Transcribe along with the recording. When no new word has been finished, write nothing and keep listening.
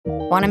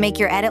Want to make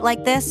your edit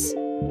like this?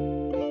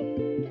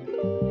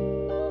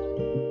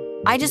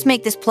 I just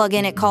make this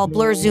plugin it called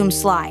Blur Zoom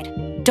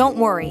Slide. Don't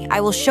worry,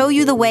 I will show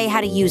you the way how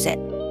to use it.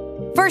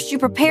 First, you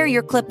prepare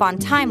your clip-on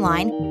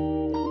timeline.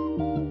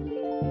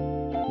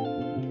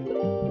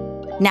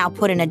 Now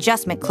put an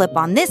adjustment clip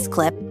on this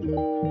clip.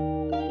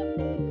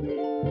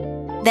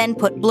 Then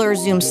put Blur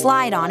Zoom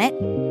Slide on it.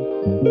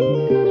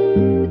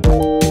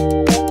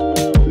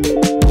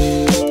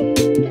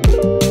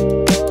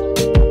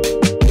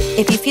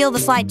 If you feel the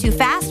slide too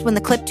fast when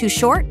the clip too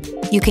short,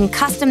 you can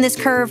custom this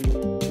curve.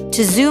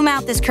 To zoom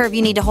out this curve,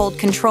 you need to hold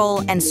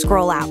Control and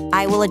scroll out.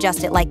 I will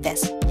adjust it like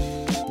this.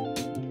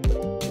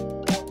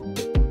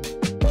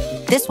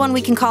 This one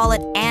we can call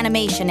it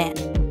Animation In.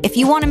 If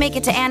you want to make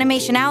it to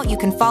Animation Out, you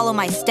can follow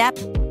my step,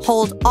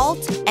 hold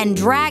Alt, and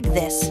drag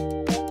this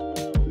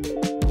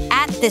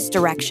at this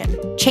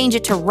direction. Change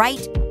it to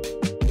right,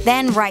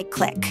 then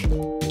right-click.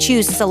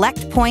 Choose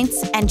Select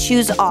Points and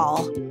choose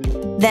All.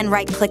 Then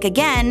right-click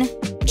again,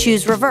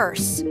 choose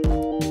Reverse.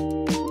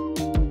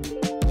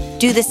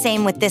 Do the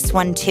same with this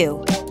one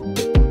too.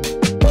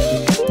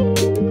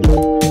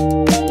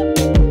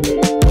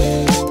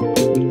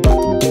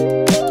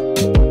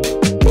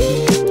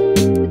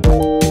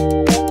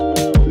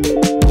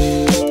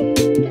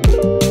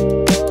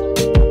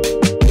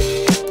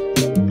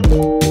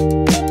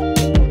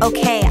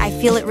 Okay, I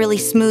feel it really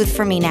smooth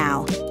for me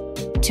now.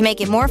 To make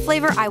it more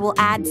flavor, I will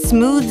add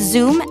smooth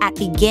zoom at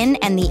begin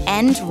and the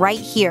end right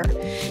here.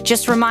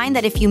 Just remind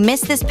that if you miss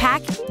this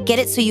pack, get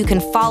it so you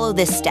can follow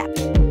this step.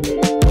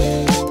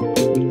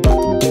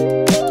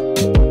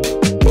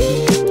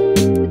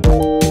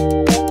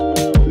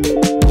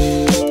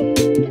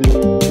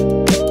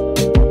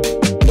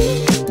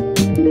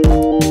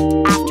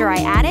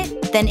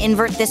 Then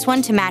invert this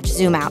one to match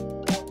zoom out.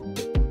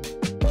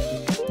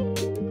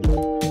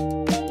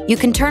 You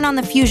can turn on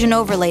the Fusion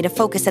overlay to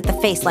focus at the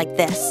face like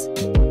this.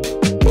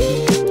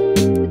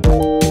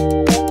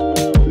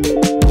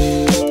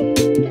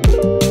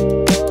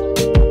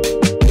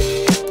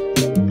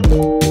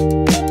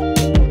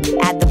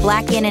 Add the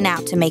black in and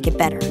out to make it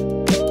better.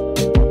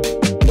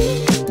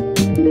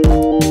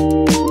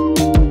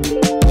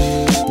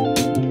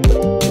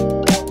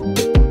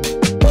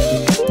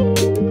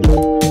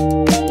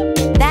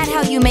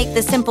 Make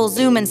the simple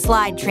zoom and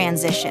slide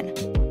transition.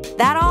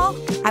 That all?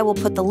 I will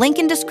put the link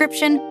in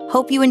description.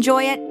 Hope you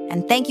enjoy it,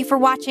 and thank you for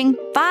watching.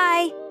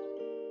 Bye!